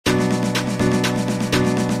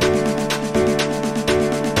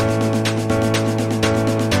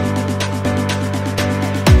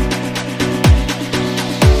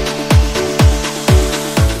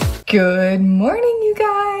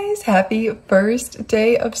guys, happy first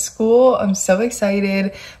day of school. I'm so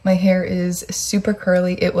excited. My hair is super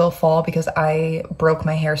curly. It will fall because I broke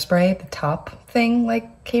my hairspray. The top thing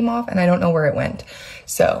like came off and I don't know where it went.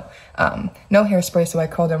 So no hairspray, so I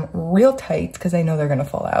curled them real tight because I know they're gonna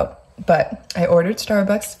fall out. But I ordered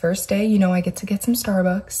Starbucks first day. You know I get to get some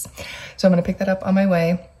Starbucks. So I'm gonna pick that up on my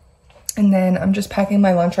way. And then I'm just packing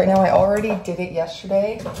my lunch right now. I already did it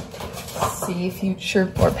yesterday. See,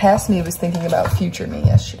 future or past me was thinking about future me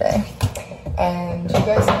yesterday. And you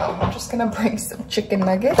guys know, I'm just gonna bring some chicken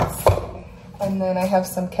nuggets. And then I have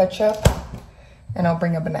some ketchup and I'll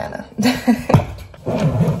bring a banana.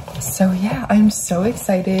 So yeah, I'm so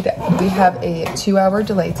excited. We have a 2-hour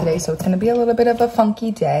delay today, so it's gonna be a little bit of a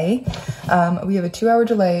funky day. We have a 2-hour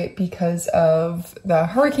delay because of the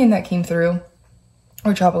hurricane that came through,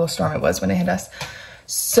 or tropical storm it was when it hit us.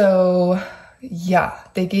 So yeah,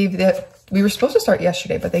 they gave that, we were supposed to start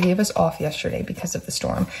yesterday, but they gave us off yesterday because of the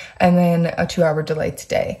storm, and then a 2-hour delay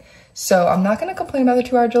today. So I'm not gonna complain about the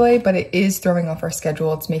 2-hour delay, but it is throwing off our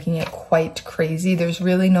schedule. It's making it quite crazy. There's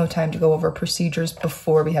really no time to go over procedures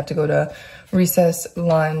before we have to go to recess,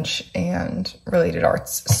 lunch, and related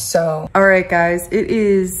arts. So, all right guys, it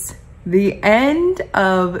is the end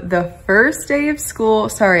of the first day of school.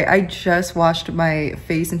 Sorry, I just washed my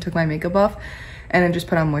face and took my makeup off and I just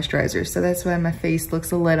put on moisturizer. So that's why my face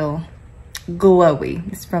looks a little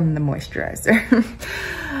glowy. It's from the moisturizer.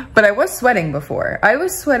 But I was sweating before. I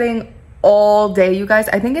was sweating all day, you guys.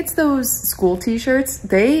 I think it's those school t-shirts.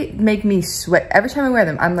 They make me sweat. Every time I wear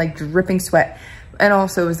them, I'm like dripping sweat. And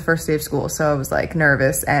also it was the first day of school, so I was like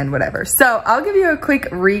nervous and whatever. So I'll give you a quick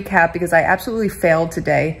recap because I absolutely failed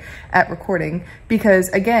today at recording because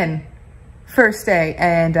again, first day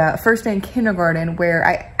and first day in kindergarten where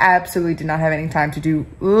I absolutely did not have any time to do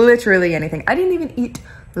literally anything. I didn't even eat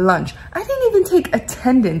lunch. I didn't even take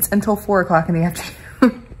attendance until 4 o'clock in the afternoon.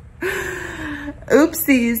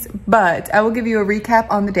 Oopsies, but I will give you a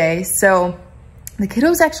recap on the day. So the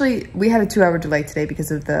kiddos actually, we had a 2-hour delay today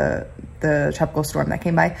because of the tropical storm that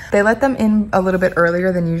came by. They let them in a little bit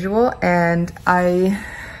earlier than usual and I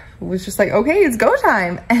was just like, okay, it's go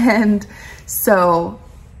time. And so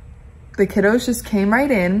the kiddos just came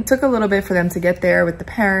right in. It took a little bit for them to get there with the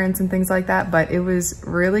parents and things like that, but it was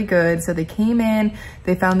really good. So they came in,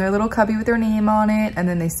 they found their little cubby with their name on it, and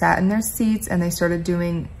then they sat in their seats and they started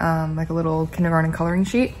doing like a little kindergarten coloring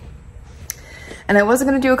sheet. And I wasn't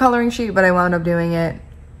gonna do a coloring sheet, but I wound up doing it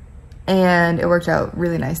and it worked out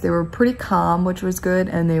really nice. They were pretty calm, which was good.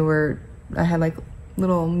 And I had like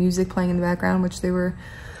little music playing in the background, which they were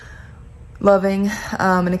loving.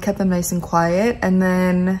 And it kept them nice and quiet. And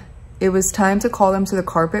then it was time to call them to the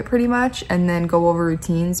carpet pretty much and then go over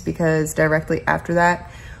routines because directly after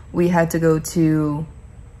that, we had to go to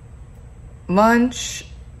lunch,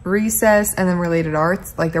 recess, and then related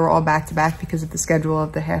arts. Like they were all back to back because of the schedule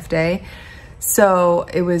of the half day. So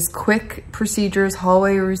it was quick procedures,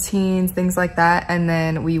 hallway routines, things like that. And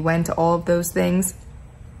then we went to all of those things.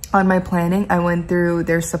 On my planning, I went through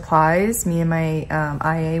their supplies. Me and my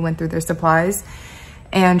IA went through their supplies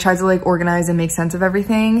and tried to like organize and make sense of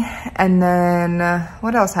everything. And then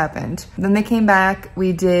what else happened? Then they came back,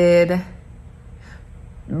 we did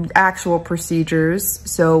actual procedures.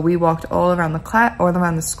 So we walked all around the class, all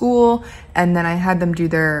around the school, and then I had them do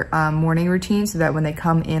their morning routine so that when they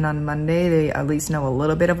come in on Monday, they at least know a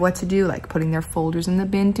little bit of what to do, like putting their folders in the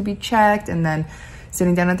bin to be checked and then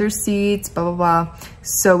sitting down at their seats, blah, blah, blah.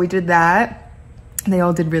 So we did that. They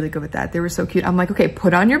all did really good with that. They were so cute. I'm like, okay,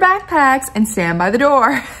 put on your backpacks and stand by the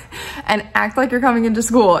door and act like you're coming into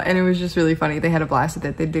school. And it was just really funny. They had a blast with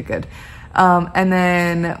it. They did good. And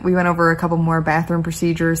then we went over a couple more bathroom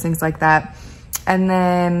procedures, things like that. And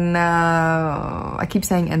then, I keep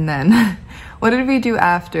saying, and then, what did we do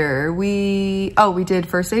after? We did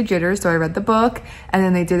first day jitters. So I read the book and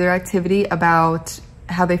then they did their activity about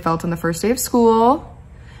how they felt on the first day of school.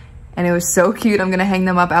 And it was so cute. I'm gonna hang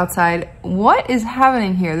them up outside. What is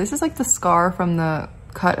happening here? This is like the scar from the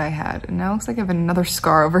cut I had. And now it looks like I have another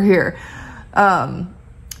scar over here.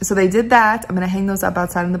 So they did that. I'm gonna hang those up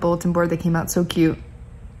outside on the bulletin board. They came out so cute.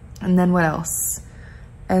 And then what else?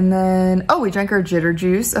 And then, oh, we drank our jitter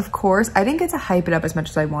juice, of course. I didn't get to hype it up as much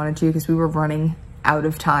as I wanted to because we were running out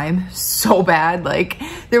of time so bad. Like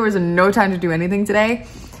there was no time to do anything today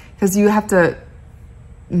because you have to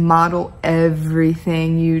model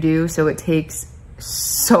everything you do, so it takes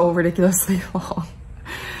so ridiculously long.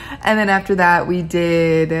 And then after that, we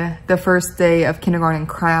did the first day of kindergarten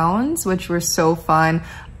crowns, which were so fun.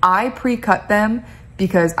 I pre-cut them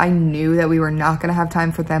because I knew that we were not gonna have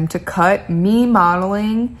time for them to cut. Me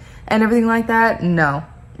modeling and everything like that, no.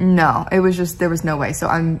 No, it was just, there was no way. So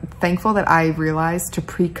I'm thankful that I realized to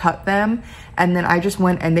pre-cut them. And then I just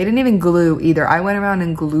went, and they didn't even glue either. I went around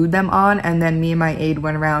and glued them on, and then me and my aide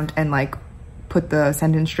went around and like put the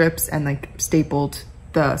sentence strips and like stapled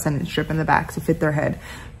the sentence strip in the back to fit their head,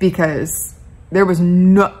 because there was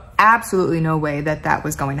absolutely no way that that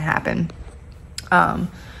was going to happen.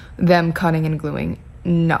 Them cutting and gluing,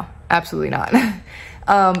 no, absolutely not.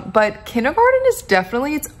 But kindergarten is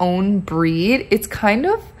definitely its own breed. It's kind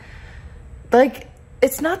of like,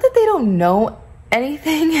 it's not that they don't know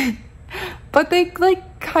anything, but they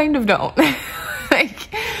like kind of don't. Like,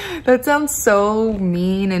 that sounds so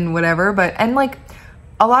mean and whatever, but, and like,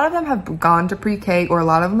 a lot of them have gone to pre-K, or a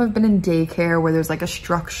lot of them have been in daycare where there's like a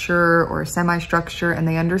structure or a semi-structure and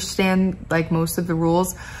they understand like most of the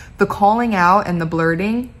rules. The calling out and the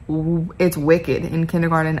blurting, it's wicked in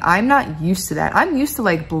kindergarten. I'm not used to that. I'm used to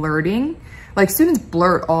like blurting, like students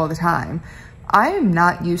blurt all the time. I am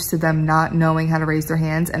not used to them not knowing how to raise their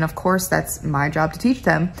hands. And of course, that's my job to teach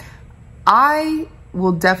them. I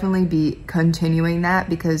will definitely be continuing that,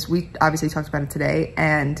 because we obviously talked about it today,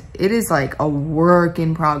 and it is like a work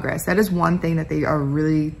in progress. That is one thing that they are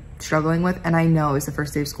really struggling with, and I know it's the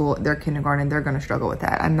first day of school, they're kindergarten, they're gonna struggle with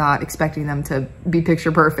that. I'm not expecting them to be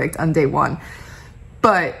picture perfect on day one,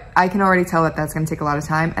 but I can already tell that that's gonna take a lot of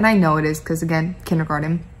time, and I know it is, because again,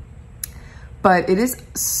 kindergarten. But it is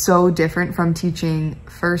so different from teaching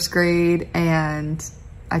first grade, and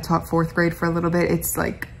I taught fourth grade for a little bit. It's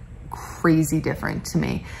like crazy different to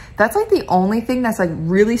me. That's like the only thing that's like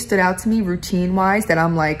really stood out to me routine wise, that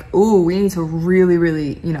I'm like, ooh, we need to really,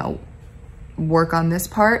 really, you know, work on this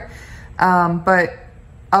part. But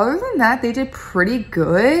other than that, they did pretty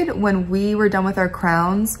good. When we were done with our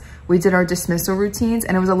crowns, we did our dismissal routines,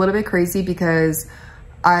 and it was a little bit crazy because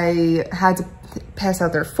I had to pass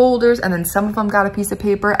out their folders, and then some of them got a piece of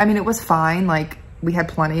paper. I mean, it was fine. Like, we had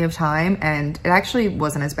plenty of time, and it actually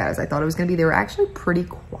wasn't as bad as I thought it was gonna be. They were actually pretty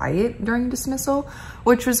quiet during dismissal,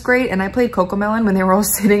 which was great. And I played Cocomelon when they were all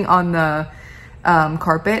sitting on the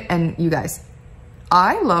carpet. And you guys,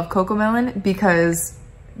 I love Cocomelon because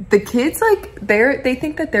the kids, like, they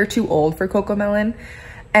think that they're too old for Cocomelon.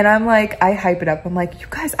 And I'm like, I hype it up. I'm like, you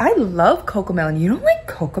guys, I love Cocomelon. You don't like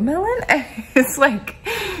Cocomelon? It's like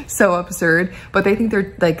so absurd, but they think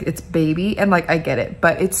they're like, it's baby. And like, I get it,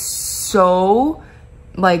 but it's so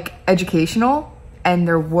like educational, and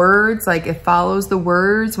their words, like it follows the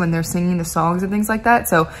words when they're singing the songs and things like that.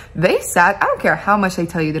 So they sat, I don't care how much they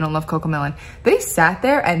tell you they don't love Cocomelon. They sat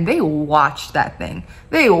there and they watched that thing.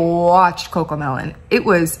 They watched Cocomelon. It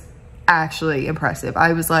was actually impressive.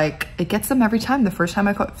 I was like, it gets them every time. The first time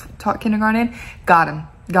I taught kindergarten, got them.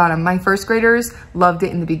 My first graders loved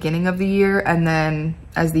it in the beginning of the year, and then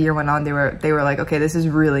as the year went on, they were like, okay, this is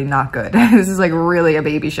really not good. This is like really a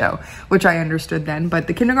baby show, which I understood then. But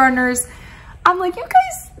the kindergartners, I'm like, you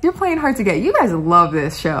guys, you're playing hard to get. You guys love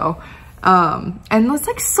this show. And it's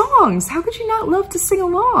like songs. How could you not love to sing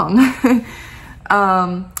along?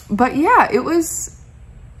 But yeah, it was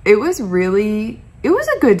a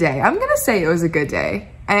good day. I'm gonna say it was a good day,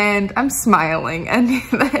 and I'm smiling. And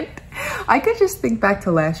then I could just think back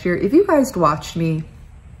to last year. If you guys watched me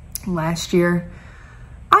last year,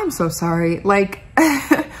 I'm so sorry. Like,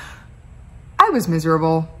 I was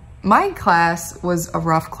miserable. My class was a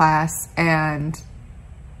rough class, and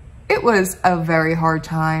it was a very hard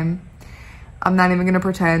time. I'm not even gonna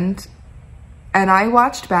pretend. And I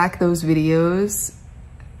watched back those videos.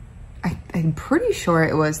 I'm pretty sure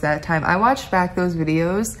it was that time. I watched back those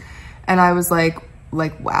videos, and I was like,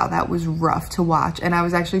 wow, that was rough to watch. And I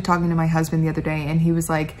was actually talking to my husband the other day, and he was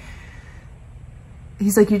like,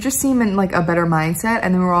 you just seem in like a better mindset.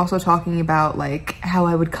 And then we were also talking about like how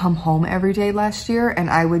I would come home every day last year, and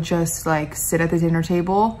I would just like sit at the dinner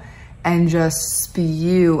table and just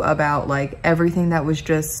spew about like everything that was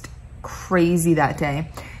just crazy that day.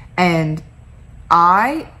 And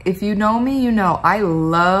if you know me, you know, I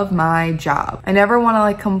love my job. I never want to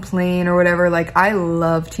like complain or whatever. Like, I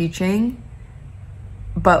love teaching,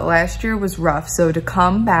 but last year was rough. So to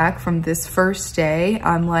come back from this first day,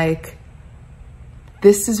 I'm like,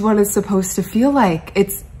 this is what it's supposed to feel like.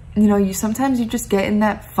 It's, you know, sometimes you just get in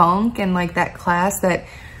that funk and like that class that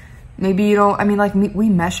maybe you don't, I mean, like we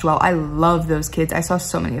meshed well. I love those kids. I saw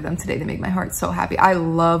so many of them today. They make my heart so happy. I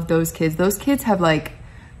love those kids. Those kids have like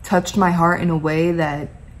touched my heart in a way that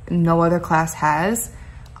no other class has.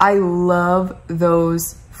 I love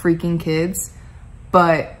those freaking kids,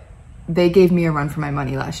 but they gave me a run for my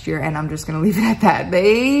money last year, and I'm just gonna leave it at that.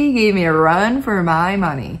 They gave me a run for my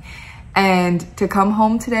money. And to come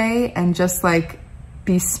home today and just like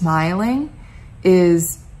be smiling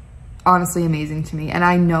is honestly amazing to me. And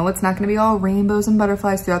I know it's not gonna be all rainbows and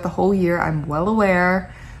butterflies throughout the whole year. I'm well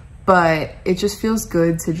aware, but it just feels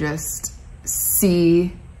good to just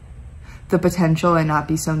see the potential and not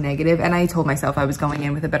be so negative. And I told myself I was going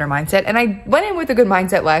in with a better mindset, and I went in with a good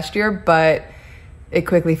mindset last year, but it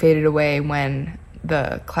quickly faded away when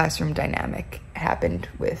the classroom dynamic happened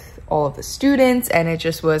with all of the students, and it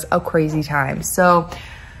just was a crazy time. So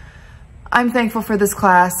I'm thankful for this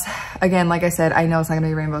class. Again, like I said, I know it's not gonna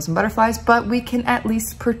be rainbows and butterflies, but we can at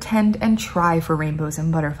least pretend and try for rainbows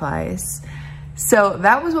and butterflies. So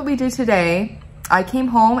that was what we did today. I came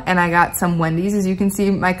home and I got some Wendy's. As you can see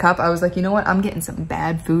my cup, I was like, you know what? I'm getting some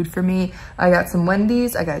bad food for me. I got some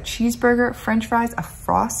Wendy's, I got a cheeseburger, French fries, a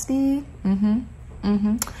Frosty.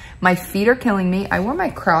 My feet are killing me. I wore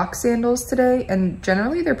my Crocs sandals today, and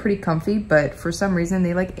generally they're pretty comfy, but for some reason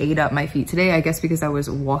they like ate up my feet today. I guess because I was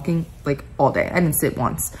walking like all day. I didn't sit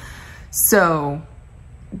once. So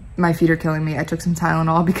my feet are killing me. I took some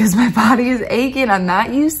Tylenol because my body is aching. I'm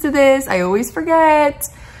not used to this. I always forget,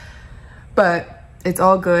 but it's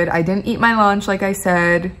all good. I didn't eat my lunch, like I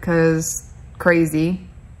said, because crazy.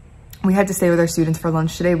 We had to stay with our students for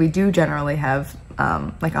lunch today. We do generally have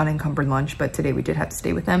like unencumbered lunch, but today we did have to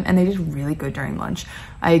stay with them, and they did really good during lunch.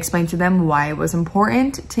 I explained to them why it was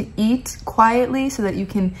important to eat quietly so that you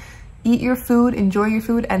can eat your food, enjoy your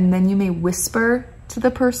food, and then you may whisper to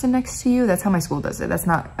the person next to you. That's how my school does it. That's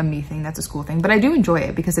not a me thing, that's a school thing, but I do enjoy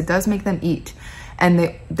it because it does make them eat.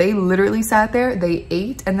 And they literally sat there, they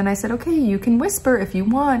ate, and then I said, okay, you can whisper if you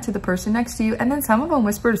want to the person next to you. And then some of them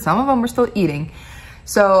whispered, some of them were still eating.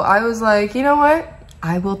 So I was like, you know what?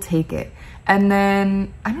 I will take it. And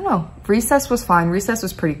then, I don't know, recess was fine. Recess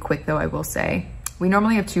was pretty quick though, I will say. We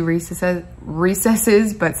normally have 2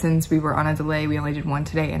 recesses, but since we were on a delay, we only did 1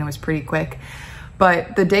 today, and it was pretty quick.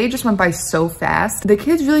 But the day just went by so fast. The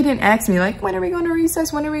kids really didn't ask me like, when are we going to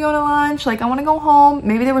recess? When are we going to lunch? Like, I want to go home.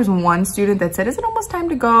 Maybe there was one student that said, is it almost time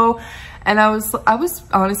to go? And I was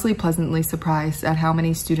honestly pleasantly surprised at how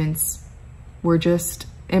many students were just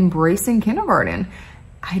embracing kindergarten.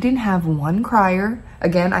 I didn't have one crier.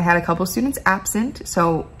 Again, I had a couple students absent,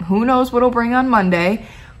 so who knows what'll bring on Monday,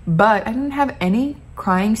 but I didn't have any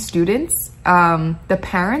crying students. The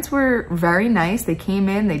parents were very nice. They came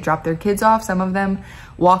in, they dropped their kids off. Some of them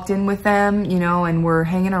walked in with them, you know, and were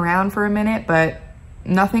hanging around for a minute, but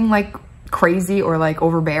nothing like crazy or like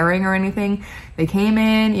overbearing or anything. They came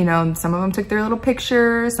in, you know, some of them took their little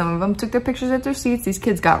pictures. Some of them took their pictures at their seats. These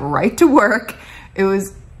kids got right to work. It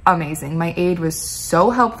was amazing. My aide was so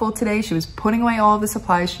helpful today. She was putting away all of the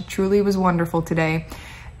supplies. She truly was wonderful today.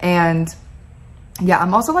 And yeah,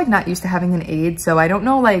 I'm also like not used to having an aide, so I don't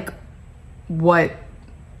know like what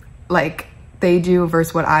like they do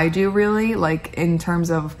versus what I do really, like in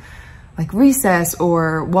terms of like recess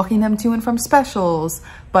or walking them to and from specials.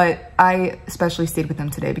 But I especially stayed with them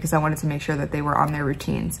today because I wanted to make sure that they were on their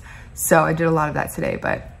routines. So I did a lot of that today,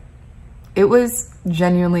 but it was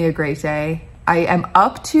genuinely a great day. I am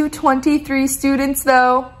up to 23 students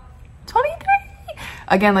though. 23!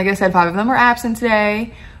 Again, like I said, 5 of them were absent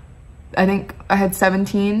today. I think I had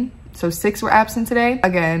 17, so 6 were absent today.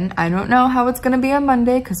 Again, I don't know how it's gonna be on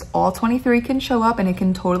Monday because all 23 can show up and it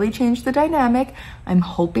can totally change the dynamic. I'm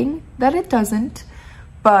hoping that it doesn't,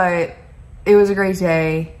 but it was a great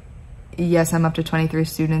day. Yes, I'm up to 23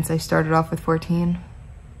 students. I started off with 14.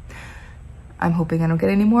 I'm hoping I don't get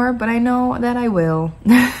any more, but I know that I will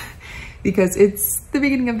because it's the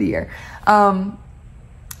beginning of the year.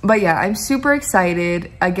 But yeah, I'm super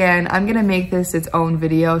excited. Again, I'm gonna make this its own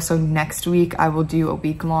video. So next week I will do a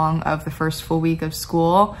week long of the first full week of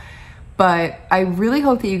school. But I really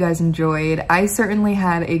hope that you guys enjoyed. I certainly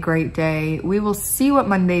had a great day. We will see what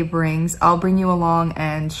Monday brings. I'll bring you along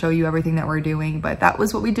and show you everything that we're doing. But that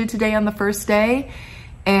was what we did today on the first day.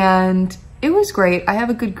 And it was great. I have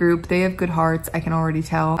a good group. They have good hearts. I can already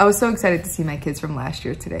tell. I was so excited to see my kids from last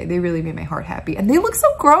year today. They really made my heart happy. And they look so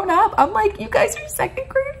grown up. I'm like, you guys are 2nd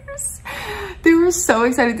graders. They were so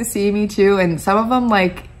excited to see me too. And some of them,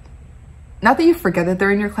 like, not that you forget that they're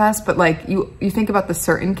in your class, but like you think about the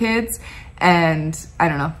certain kids, and I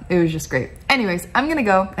don't know. It was just great. Anyways, I'm gonna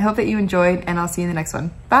go. I hope that you enjoyed, and I'll see you in the next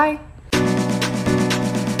one. Bye.